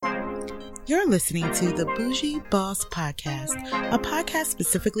You're listening to the Bougie Boss Podcast, a podcast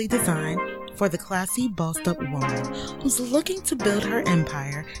specifically designed for the classy, bossed up woman who's looking to build her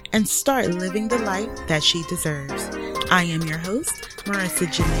empire and start living the life that she deserves. I am your host, Marissa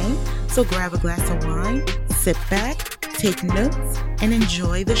Janae, so grab a glass of wine, sit back, take notes, and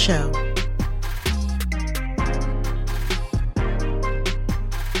enjoy the show.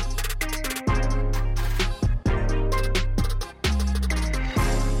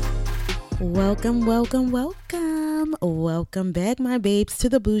 Welcome back, my babes, to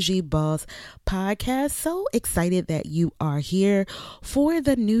the Bougie Boss Podcast. So excited that you are here. For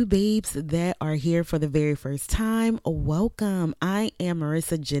the new babes that are here for the very first time, welcome. I am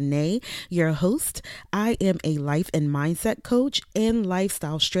Marissa Janae, your host. I am a life and mindset coach and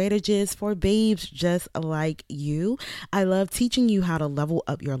lifestyle strategist for babes just like you. I love teaching you how to level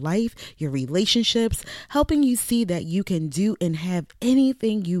up your life, your relationships, helping you see that you can do and have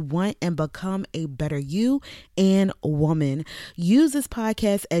anything you want and become a better you and woman. Use this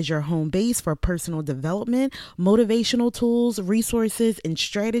podcast as your home base for personal development, motivational tools, resources, and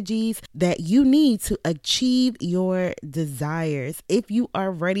strategies that you need to achieve your desires. If you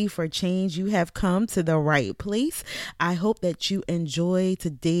are ready for change, you have come to the right place. I hope that you enjoy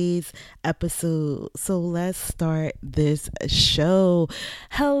today's episode. So let's start this show.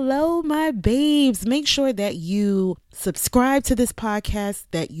 Hello, my babes. Make sure that you subscribe to this podcast,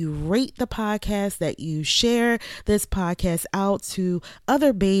 that you rate the podcast, that you share this podcast out to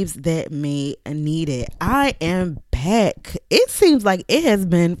other babes that may need it. I am back. It seems like it has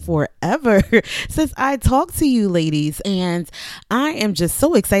been forever since I talked to you ladies, and I am just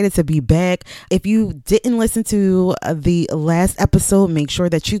so excited to be back. If you didn't listen to the last episode, make sure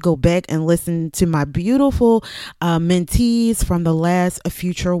that you go back and listen to my beautiful mentees from the last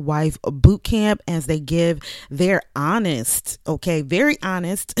Future Wife Bootcamp as they give their very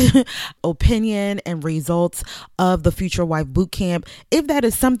honest opinion and results of the Future Wife Bootcamp. If that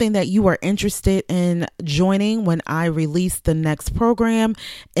is something that you are interested in joining when I release the next program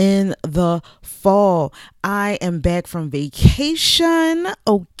in the fall, I am back from vacation.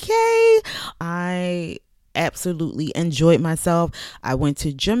 Okay. I absolutely enjoyed myself. I went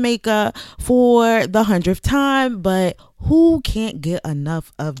to Jamaica for the 100th time, but who can't get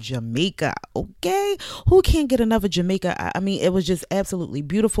enough of Jamaica? Okay. Who can't get enough of Jamaica? I mean, it was just absolutely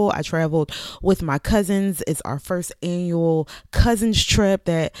beautiful. I traveled with my cousins. It's our first annual cousins trip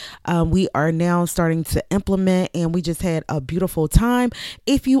that we are now starting to implement, and we just had a beautiful time.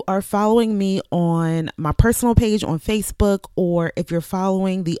 If you are following me on my personal page on Facebook, or if you're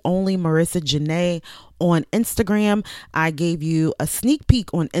following the only Marissa Janae on Instagram, I gave you a sneak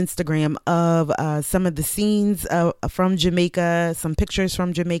peek on Instagram of some of the scenes from Jamaica, some pictures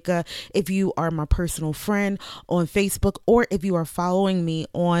from Jamaica. If you are my personal friend on Facebook, or if you are following me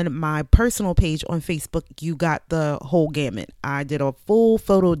on my personal page on Facebook, you got the whole gamut. I did a full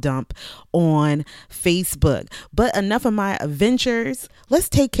photo dump on Facebook. But enough of my adventures. Let's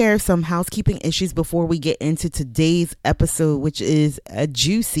take care of some housekeeping issues before we get into today's episode, which is a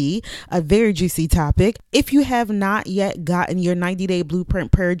very juicy topic. If you have not yet gotten your 90-day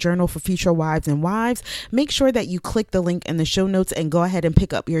blueprint prayer journal for future wives and wives, make sure that you click the link in the show notes and go ahead and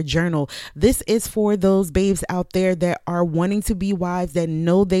pick up your journal. This is for those babes out there that are wanting to be wives, that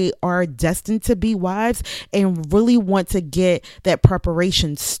know they are destined to be wives and really want to get that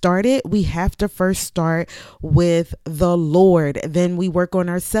preparation started. We have to first start with the Lord. Then we work on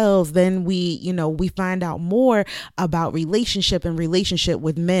ourselves. Then we find out more about relationship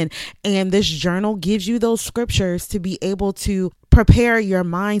with men. And this journal gives you those scriptures to be able to prepare your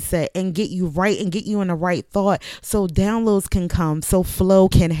mindset and get you right and get you in the right thought, so downloads can come, so flow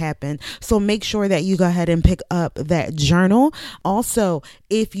can happen. So make sure that you go ahead and pick up that journal. Also,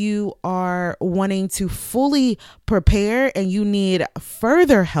 if you are wanting to fully prepare and you need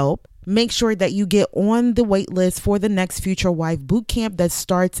further help, make sure that you get on the wait list for the next Future Wife Bootcamp that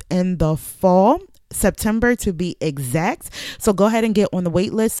starts in the fall. September to be exact. So go ahead and get on the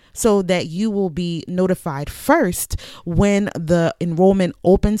wait list so that you will be notified first when the enrollment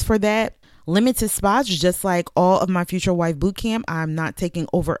opens for that. Limited spots, just like all of my Future Wife Bootcamp. I'm not taking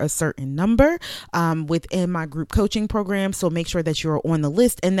over a certain number within my group coaching program. So make sure that you're on the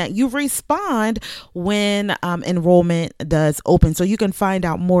list and that you respond when enrollment does open. So you can find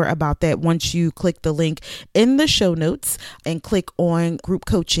out more about that once you click the link in the show notes and click on group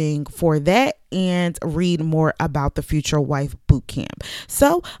coaching for that. and read more about the Future Wife Bootcamp.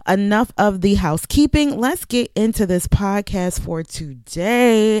 So enough of the housekeeping. Let's get into this podcast for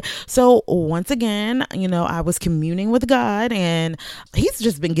today. So once again, I was communing with God, and he's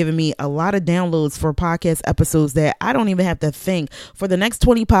just been giving me a lot of downloads for podcast episodes that I don't even have to think. For the next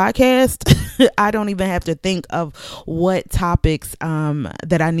 20 podcasts, I don't even have to think of what topics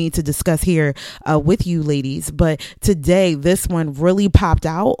that I need to discuss here with you ladies. But today, this one really popped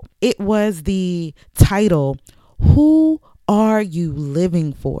out. It was the title, Who Are You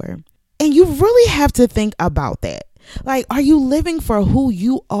Living For? And you really have to think about that. Like, are you living for who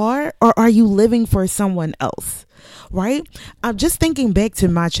you are, or are you living for someone else? Right? I'm just thinking back to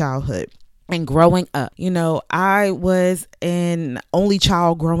my childhood and growing up. I was an only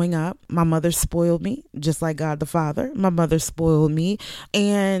child growing up. My mother spoiled me, just like God the Father. My mother spoiled me.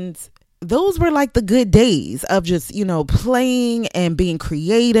 And those were like the good days of just, playing and being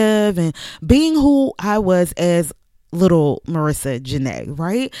creative and being who I was as little Marissa Janae,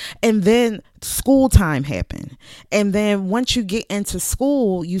 right? And then school time happened. And then once you get into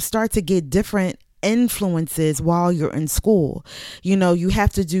school, you start to get different influences while you're in school. You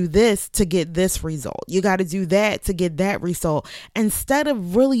have to do this to get this result. You got to do that to get that result. Instead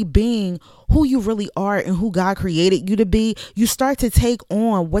of really being who you really are and who God created you to be, you start to take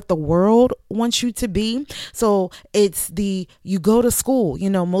on what the world wants you to be. So you go to school.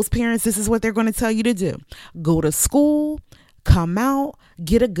 Most parents, this is what they're going to tell you to do. Go to school, come out,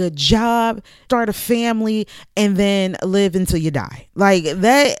 get a good job, start a family, and then live until you die. Like,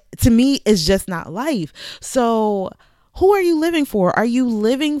 that to me is just not life. So who are you living for? Are you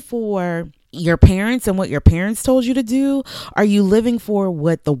living for your parents and what your parents told you to do? Are you living for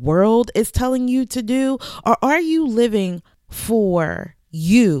what the world is telling you to do? Or are you living for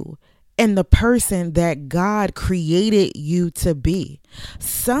you and the person that God created you to be?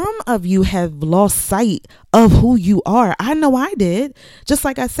 Some of you have lost sight of who you are. I know I did. Just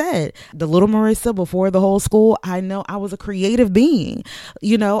like I said, the little Marissa before the whole school, I know I was a creative being.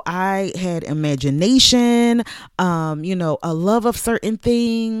 I had imagination, a love of certain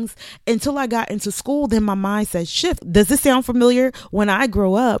things until I got into school. Then my mindset shift. Does this sound familiar? When I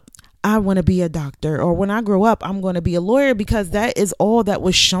grow up, I want to be a doctor, or when I grow up, I'm going to be a lawyer, because that is all that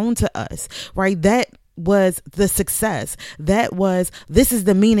was shown to us, right? That was the success. This is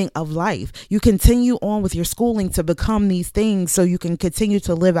the meaning of life. You continue on with your schooling to become these things so you can continue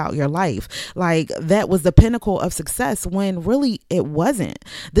to live out your life. Like, that was the pinnacle of success, when really it wasn't.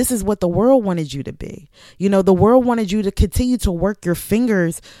 This is what the world wanted you to be. The world wanted you to continue to work your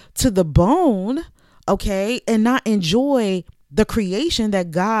fingers to the bone, okay, and not enjoy the creation that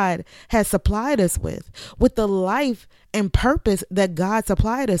God has supplied us with the life and purpose that God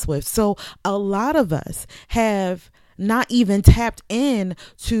supplied us with. So a lot of us have not even tapped in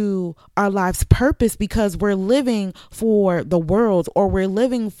to our life's purpose, because we're living for the world, or we're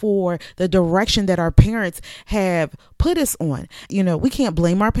living for the direction that our parents have put us on. We can't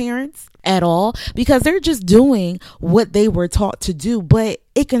blame our parents at all, because they're just doing what they were taught to do, but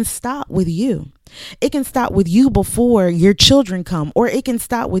it can stop with you. It can stop with you before your children come, or it can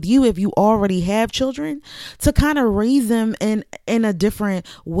stop with you if you already have children, to kind of raise them in a different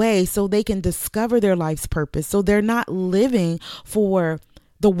way so they can discover their life's purpose. So they're not living for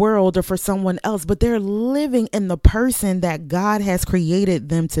the world or for someone else, but they're living in the person that God has created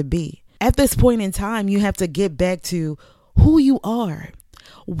them to be. At this point in time, you have to get back to who you are.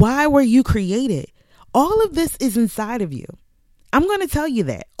 Why were you created? All of this is inside of you. I'm going to tell you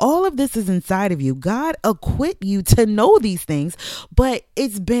that all of this is inside of you. God equipped you to know these things, but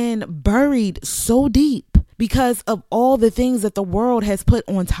it's been buried so deep because of all the things that the world has put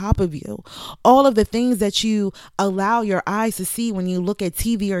on top of you. All of the things that you allow your eyes to see when you look at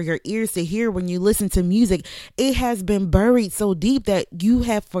TV, or your ears to hear when you listen to music. It has been buried so deep that you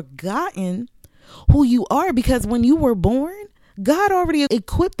have forgotten who you are, because when you were born, God already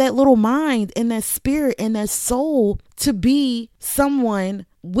equipped that little mind and that spirit and that soul to be someone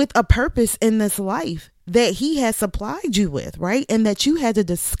with a purpose in this life that he has supplied you with, right? And that you had to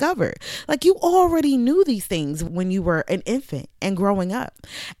discover. Like, you already knew these things when you were an infant and growing up.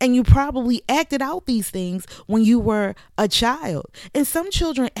 And you probably acted out these things when you were a child. And some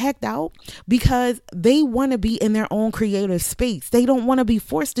children act out because they want to be in their own creative space. They don't want to be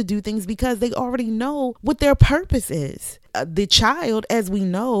forced to do things because they already know what their purpose is. The child, as we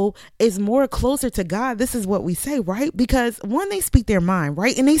know, is more closer to God. This is what we say, right? Because one, they speak their mind,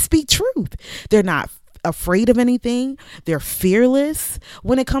 right? And they speak truth. They're not afraid of anything. They're fearless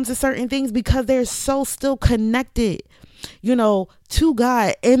when it comes to certain things because they're so still connected to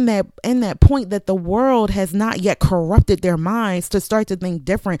God in that point that the world has not yet corrupted their minds to start to think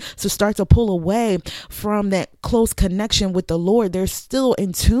different, to start to pull away from that close connection with the Lord. They're still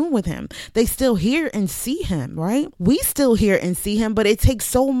in tune with him. They still hear and see him, right? We still hear and see him, but it takes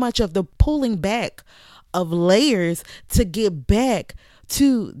so much of the pulling back of layers to get back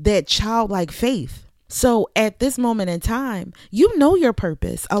to that childlike faith. So at this moment in time, you know your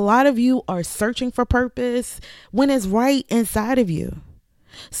purpose. A lot of you are searching for purpose when it's right inside of you.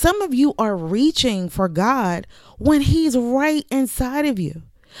 Some of you are reaching for God when he's right inside of you.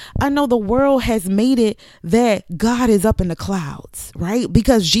 I know the world has made it that God is up in the clouds, right?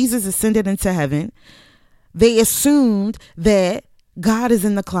 Because Jesus ascended into heaven. They assumed that God is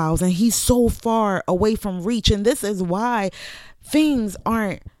in the clouds and he's so far away from reach. And this is why things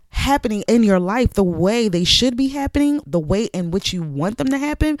aren't happening in your life the way they should be happening, the way in which you want them to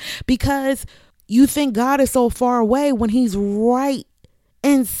happen, because you think God is so far away when he's right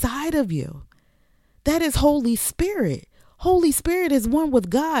inside of you. That is Holy Spirit. Holy Spirit is one with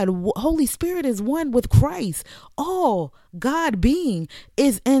God. Holy Spirit is one with Christ. All God being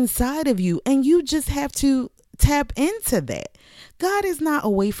is inside of you, and you just have to tap into that. God is not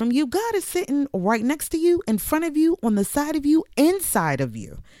away from you. God is sitting right next to you, in front of you, on the side of you, inside of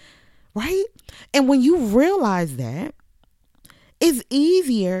you, right? And when you realize that, it's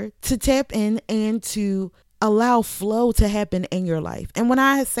easier to tap in and to allow flow to happen in your life. And when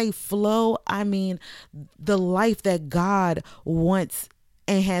I say flow, I mean the life that God wants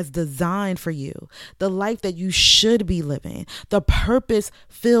and has designed for you, the life that you should be living, the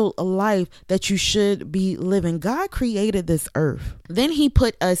purpose-filled life that you should be living. God created this earth. Then he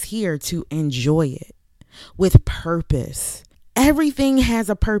put us here to enjoy it with purpose. Everything has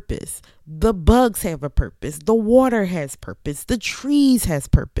a purpose. The bugs have a purpose. The water has purpose. The trees has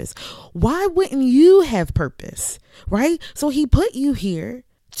purpose. Why wouldn't you have purpose, right? So he put you here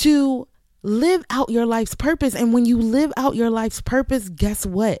to live out your life's purpose. And when you live out your life's purpose, guess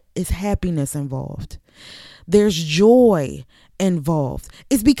what? It's happiness involved. There's joy involved.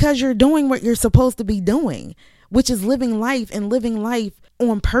 It's because you're doing what you're supposed to be doing, which is living life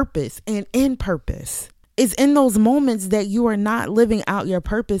on purpose and in purpose. It's in those moments that you are not living out your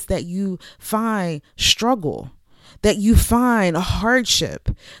purpose that you find struggle, that you find hardship,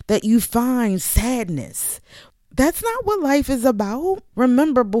 that you find sadness. That's not what life is about.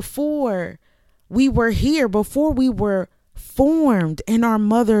 Remember, before we were here, before we were formed in our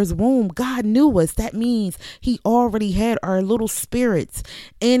mother's womb, God knew us. That means he already had our little spirits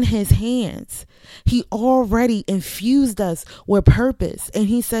in his hands. He already infused us with purpose. And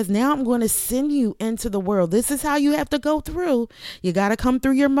he says, now I'm going to send you into the world. This is how you have to go through. You got to come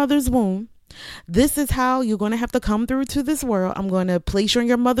through your mother's womb. This is how you're going to have to come through to this world. I'm going to place you in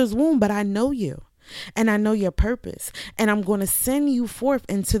your mother's womb, but I know you. And I know your purpose, and I'm going to send you forth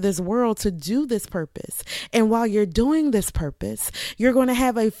into this world to do this purpose. And while you're doing this purpose, you're going to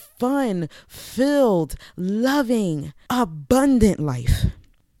have a fun, filled, loving, abundant life.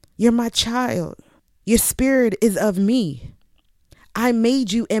 You're my child. Your spirit is of me. I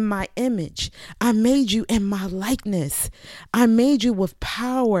made you in my image. I made you in my likeness. I made you with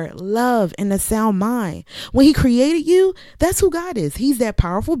power, love, and a sound mind. When he created you, that's who God is. He's that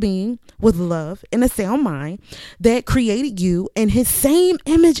powerful being with love and a sound mind that created you in his same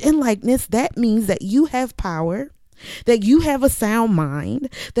image and likeness. That means that you have power, that you have a sound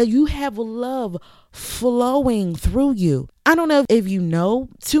mind, that you have love flowing through you. I don't know if you know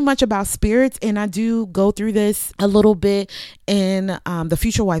too much about spirits, and I do go through this a little bit in the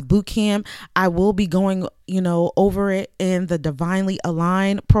Future Wife Bootcamp. I will be going, over it in the Divinely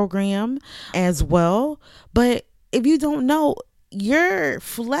Aligned program as well. But if you don't know, your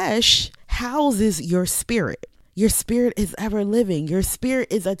flesh houses your spirit. Your spirit is ever living. Your spirit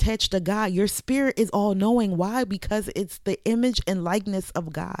is attached to God. Your spirit is all knowing. Why? Because it's the image and likeness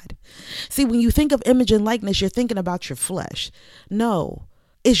of God. See, when you think of image and likeness, you're thinking about your flesh. No,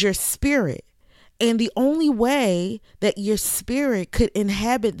 it's your spirit. And the only way that your spirit could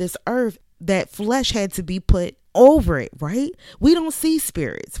inhabit this earth, that flesh had to be put over it, right? We don't see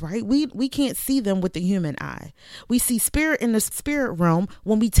spirits, right? We can't see them with the human eye. We see spirit in the spirit realm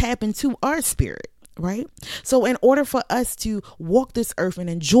when we tap into our spirit. Right? So in order for us to walk this earth and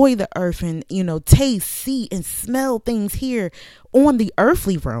enjoy the earth and, taste, see, and smell things here on the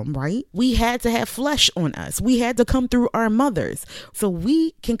earthly realm, right? We had to have flesh on us. We had to come through our mothers so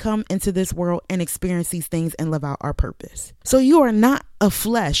we can come into this world and experience these things and live out our purpose. So you are not of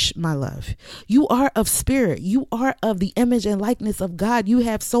flesh, my love. You are of spirit. You are of the image and likeness of God. You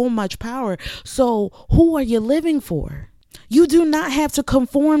have so much power. So who are you living for? You do not have to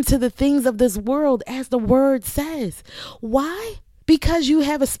conform to the things of this world, as the word says. Why? Because you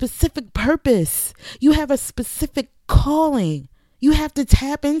have a specific purpose. You have a specific calling. You have to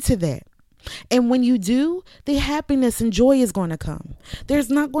tap into that. And when you do, the happiness and joy is going to come. There's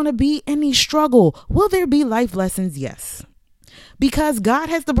not going to be any struggle. Will there be life lessons? Yes. Because God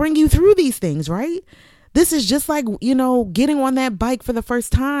has to bring you through these things, right? This is just like, getting on that bike for the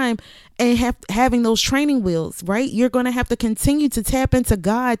first time and having those training wheels, right? You're going to have to continue to tap into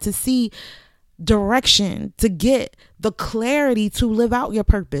God to see direction, to get the clarity to live out your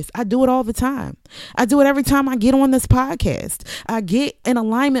purpose. I do it all the time. I do it every time I get on this podcast. I get in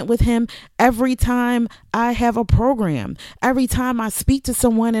alignment with him every time I have a program, every time I speak to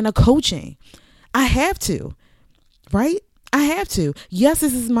someone in a coaching. I have to, right? I have to. Yes,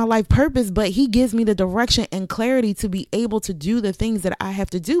 this is my life purpose, but he gives me the direction and clarity to be able to do the things that I have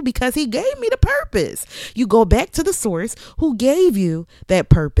to do because he gave me the purpose. You go back to the source who gave you that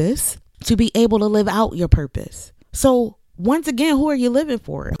purpose to be able to live out your purpose. So once again, who are you living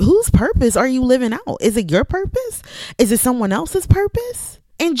for? Whose purpose are you living out? Is it your purpose? Is it someone else's purpose?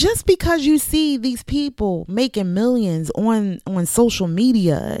 And just because you see these people making millions on social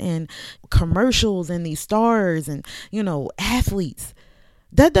media and commercials and these stars and, athletes,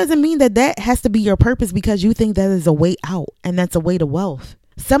 that doesn't mean that has to be your purpose because you think that is a way out and that's a way to wealth.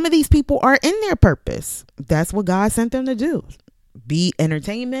 Some of these people are in their purpose. That's what God sent them to do. Be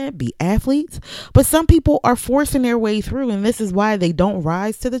entertainment, be athletes. But some people are forcing their way through, and this is why they don't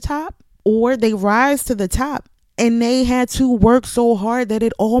rise to the top, or they rise to the top and they had to work so hard that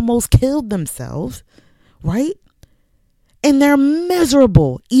it almost killed themselves, right? And they're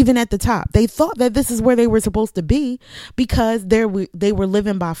miserable even at the top. They thought that this is where they were supposed to be because they were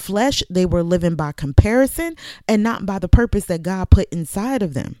living by flesh, they were living by comparison, and not by the purpose that God put inside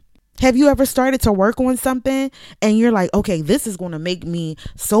of them. Have you ever started to work on something and you're like, okay, this is going to make me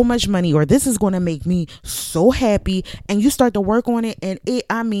so much money, or this is going to make me so happy, and you start to work on it and it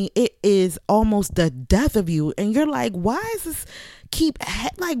is almost the death of you, and you're like, why is this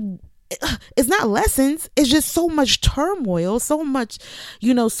it's not lessons, it's just so much turmoil, so much,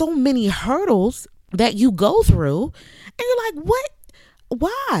 so many hurdles that you go through, and you're like, what?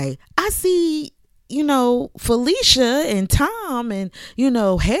 Why? I see Felicia and Tom and,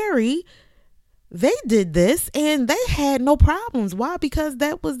 Harry, they did this and they had no problems. Why? Because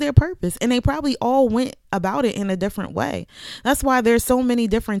that was their purpose, and they probably all went about it in a different way. That's why there's so many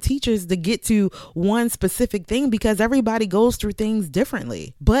different teachers to get to one specific thing, because everybody goes through things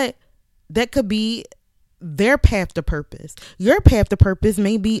differently. But that could be their path to purpose. Your path to purpose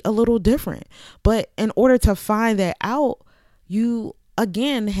may be a little different. But in order to find that out, you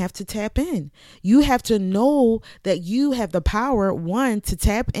again have to tap in. You have to know that you have the power, one, to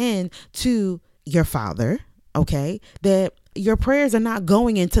tap in to your Father, okay? That your prayers are not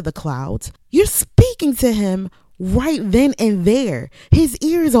going into the clouds. You're speaking to him right then and there. His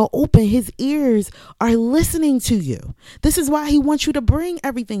ears are open. His ears are listening to you. This is why he wants you to bring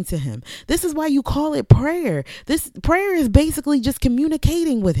everything to him. This is why you call it prayer. This prayer is basically just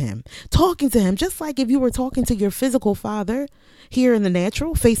communicating with him, talking to him, just like if you were talking to your physical father here in the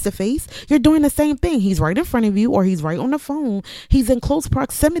natural, face to face. You're doing the same thing. He's right in front of you, or he's right on the phone. He's in close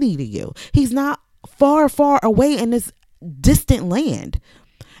proximity to you. He's not far, far away in this distant land.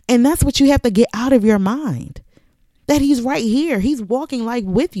 And that's what you have to get out of your mind. That he's right here. He's walking like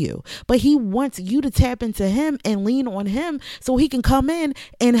with you, but he wants you to tap into him and lean on him so he can come in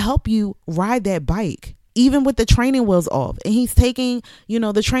and help you ride that bike, even with the training wheels off. And he's taking,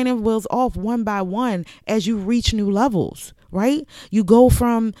 the training wheels off one by one as you reach new levels, right? You go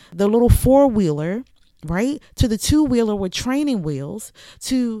from the little 4-wheeler, right, to the 2-wheeler with training wheels,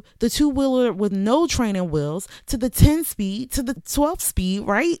 to the 2-wheeler with no training wheels, to the 10 speed, to the 12 speed,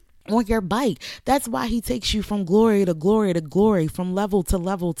 right? On your bike. That's why he takes you from glory to glory to glory, from level to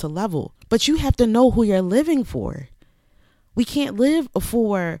level to level. But you have to know who you're living for. We can't live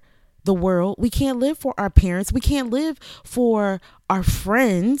for the world. We can't live for our parents. We can't live for our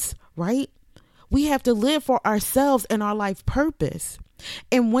friends, right? We have to live for ourselves and our life purpose.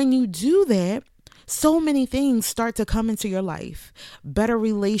 And when you do that, so many things start to come into your life. Better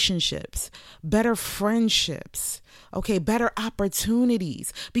relationships, better friendships, okay, better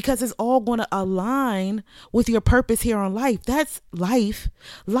opportunities, because it's all going to align with your purpose here on life. That's life.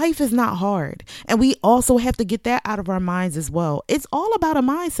 Life is not hard. And we also have to get that out of our minds as well. It's all about a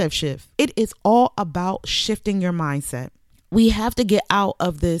mindset shift. It is all about shifting your mindset. We have to get out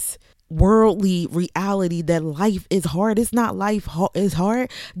of this worldly reality that life is hard. It's not life is hard.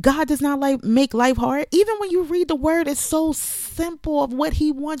 God does not make life hard. Even when you read the word, it's so simple of what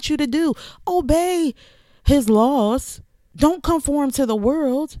he wants you to do. Obey his laws. Don't conform to the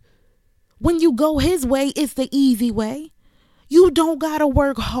world. When you go his way, it's the easy way. You don't got to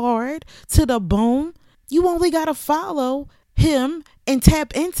work hard to the bone. You only got to follow him and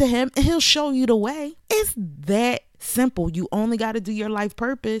tap into him, and he'll show you the way. It's that simple. You only got to do your life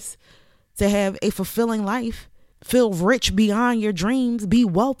purpose to have a fulfilling life. Feel rich beyond your dreams. Be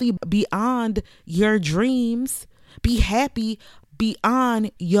wealthy beyond your dreams. Be happy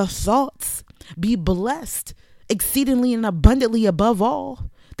beyond your thoughts. Be blessed exceedingly and abundantly above all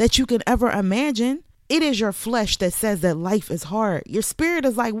that you can ever imagine. It is your flesh that says that life is hard. Your spirit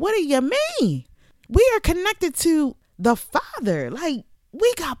is like, what do you mean? We are connected to the Father. Like,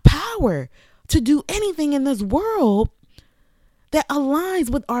 we got power to do anything in this world that aligns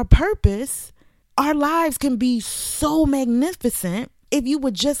with our purpose. Our lives can be so magnificent if you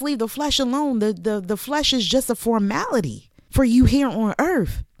would just leave the flesh alone. The flesh is just a formality for you here on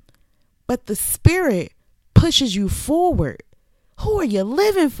earth. But the spirit pushes you forward. Who are you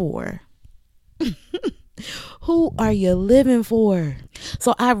living for? Who are you living for?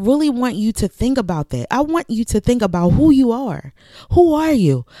 So I really want you to think about that. I want you to think about who you are. Who are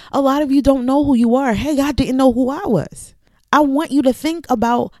you? A lot of you don't know who you are. Hey, I didn't know who I was. I want you to think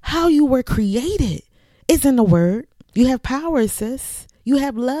about how you were created. It's in the word. You have power, sis. You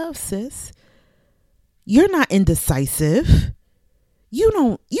have love, sis. You're not indecisive. You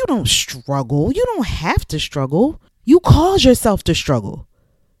don't struggle. You don't have to struggle. You cause yourself to struggle.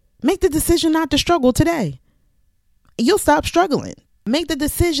 Make the decision not to struggle today. You'll stop struggling. Make the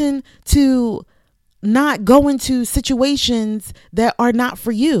decision to not go into situations that are not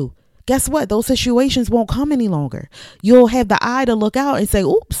for you. Guess what? Those situations won't come any longer. You'll have the eye to look out and say,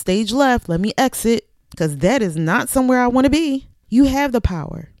 oops, stage left. Let me exit, because that is not somewhere I want to be. You have the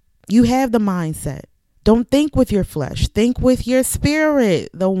power. You have the mindset. Don't think with your flesh. Think with your spirit,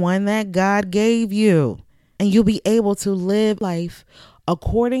 the one that God gave you. And you'll be able to live life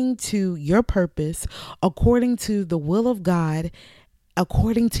according to your purpose, according to the will of God,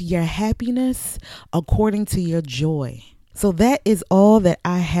 according to your happiness, according to your joy. So that is all that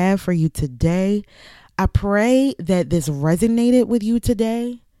I have for you today. I pray that this resonated with you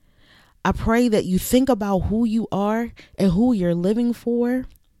today. I pray that you think about who you are and who you're living for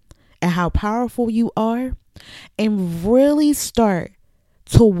and how powerful you are, and really start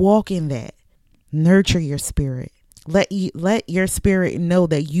to walk in that. Nurture your spirit. Let your spirit know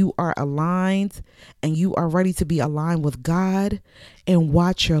that you are aligned and you are ready to be aligned with God, and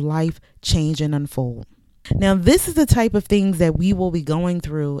watch your life change and unfold. Now, this is the type of things that we will be going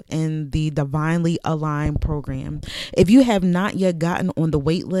through in the Divinely Aligned program. If you have not yet gotten on the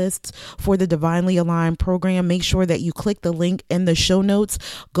wait list for the Divinely Aligned program, make sure that you click the link in the show notes.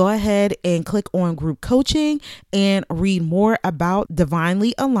 Go ahead and click on group coaching and read more about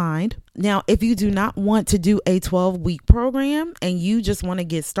Divinely Aligned. Now, if you do not want to do a 12-week program and you just want to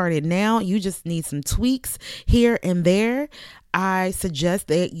get started now, you just need some tweaks here and there, I suggest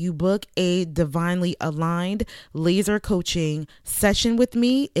that you book a Divinely Aligned laser coaching session with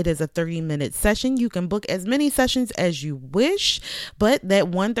me. It is a 30-minute session. You can book as many sessions as you wish, but that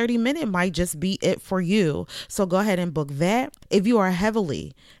 130-minute might just be it for you. So go ahead and book that. If you are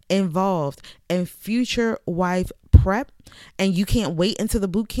heavily involved in future wife prep and you can't wait until the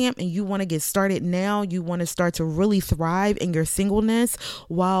boot camp and you want to get started now, you want to start to really thrive in your singleness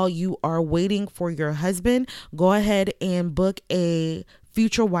while you are waiting for your husband, go ahead and book a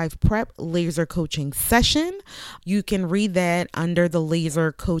Future Wife Prep laser coaching session. You can read that under the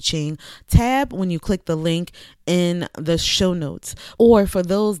laser coaching tab when you click the link in the show notes. Or for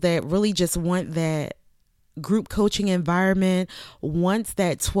those that really just want that group coaching environment, once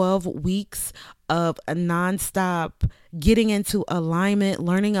that 12 weeks of a nonstop getting into alignment,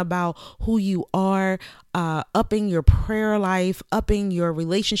 learning about who you are, upping your prayer life, upping your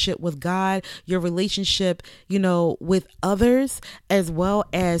relationship with God, your relationship, with others, as well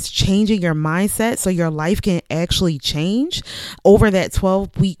as changing your mindset so your life can actually change over that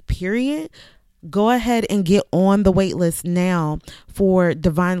 12-week period. Go ahead and get on the wait list now for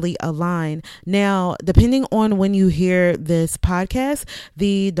Divinely Aligned. Now, depending on when you hear this podcast,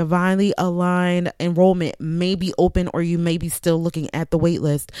 the Divinely Aligned enrollment may be open or you may be still looking at the wait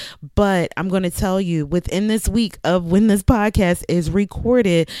list. But I'm going to tell you, within this week of when this podcast is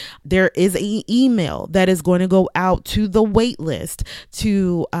recorded, there is an email that is going to go out to the wait list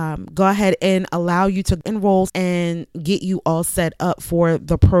to go ahead and allow you to enroll and get you all set up for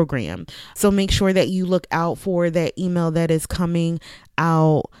the program. So make sure that you look out for that email that is coming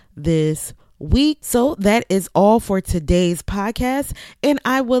out this week. So that is all for today's podcast. And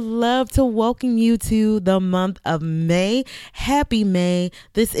I would love to welcome you to the month of May. Happy May.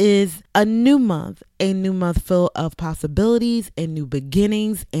 This is a new month full of possibilities and new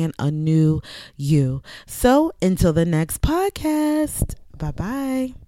beginnings and a new you. So until the next podcast, bye-bye.